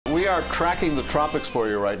are tracking the tropics for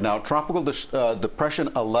you right now. Tropical Depression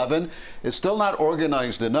 11 is still not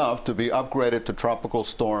organized enough to be upgraded to Tropical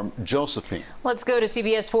Storm Josephine. Let's go to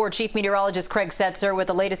CBS 4 Chief Meteorologist Craig Setzer with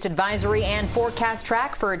the latest advisory and forecast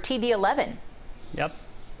track for TD11. Yep.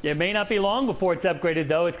 It may not be long before it's upgraded,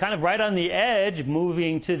 though. It's kind of right on the edge,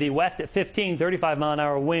 moving to the west at 15,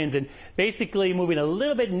 35-mile-an-hour winds, and basically moving a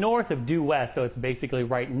little bit north of due west. So it's basically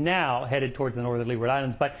right now headed towards the northern Leeward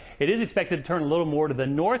Islands. But it is expected to turn a little more to the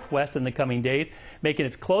northwest in the coming days, making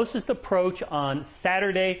its closest approach on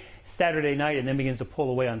Saturday night, and then begins to pull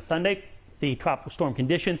away on Sunday. The tropical storm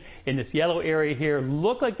conditions in this yellow area here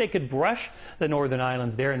look like they could brush the northern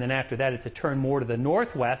islands there, and then after that it's a turn more to the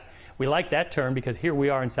northwest. We like that turn because here we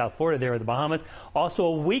are in South Florida, there are the Bahamas. Also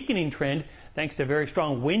a weakening trend thanks to very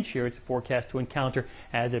strong wind shear it's forecast to encounter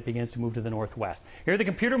as it begins to move to the northwest. Here are the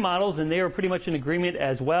computer models, and they are pretty much in agreement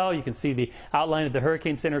as well. You can see the outline of the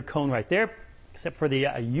Hurricane Center cone right there, except for the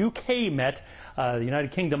UK Met, the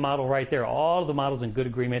United Kingdom model right there. All of the models in good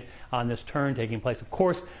agreement on this turn taking place. Of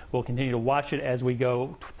course, we'll continue to watch it as we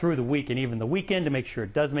go through the week and even the weekend to make sure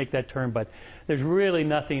it does make that turn, but there's really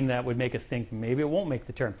nothing that would make us think maybe it won't make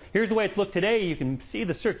the turn. Here's the way it's looked today. You can see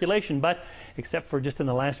the circulation, but except for just in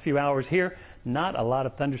the last few hours here, not a lot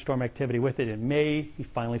of thunderstorm activity with it. It may be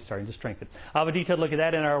finally starting to strengthen. I'll have a detailed look at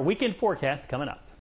that in our weekend forecast coming up.